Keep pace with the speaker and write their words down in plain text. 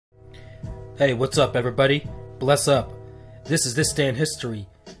Hey, what's up, everybody? Bless up. This is This Day in History,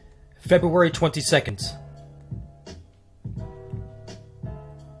 February 22nd.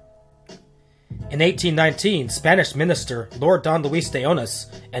 In 1819, Spanish minister Lord Don Luis de Onis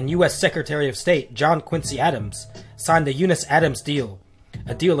and U.S. Secretary of State John Quincy Adams signed the Eunice-Adams deal,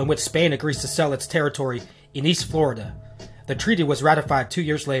 a deal in which Spain agrees to sell its territory in East Florida. The treaty was ratified 2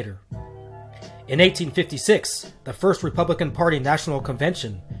 years later. In 1856, the first Republican Party National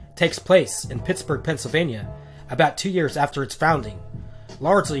Convention takes place in Pittsburgh, Pennsylvania, about 2 years after its founding,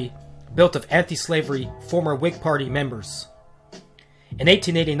 largely built of anti-slavery former Whig Party members. In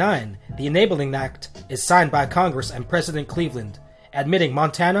 1889, the Enabling Act is signed by Congress and President Cleveland, admitting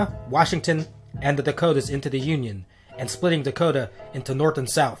Montana, Washington, and the Dakotas into the Union, and splitting Dakota into North and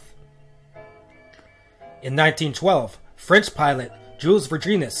South. In 1912, French pilot Jules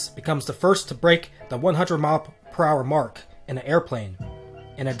Vedrines becomes the first to break the 100-mile-per-hour mark in an airplane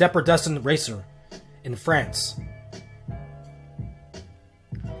in a Deperdussin racer in France.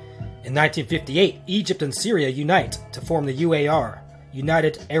 In 1958, Egypt and Syria unite to form the UAR,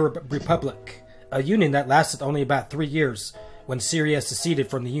 United Arab Republic, a union that lasted only about 3 years when Syria seceded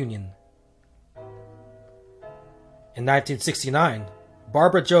from the Union. In 1969,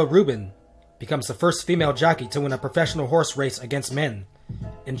 Barbara Jo Rubin becomes the first female jockey to win a professional horse race against men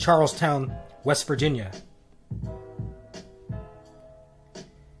in Charlestown, West Virginia.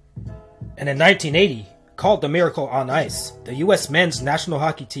 And in 1980, called the Miracle on Ice, the U.S. men's national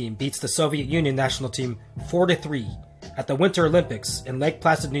hockey team beats the Soviet Union national team 4-3 at the Winter Olympics in Lake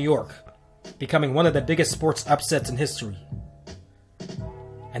Placid, New York, becoming one of the biggest sports upsets in history.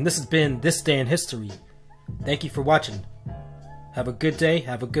 And this has been This Day in History. Thank you for watching. Have a good day,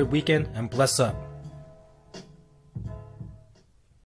 have a good weekend, and bless up.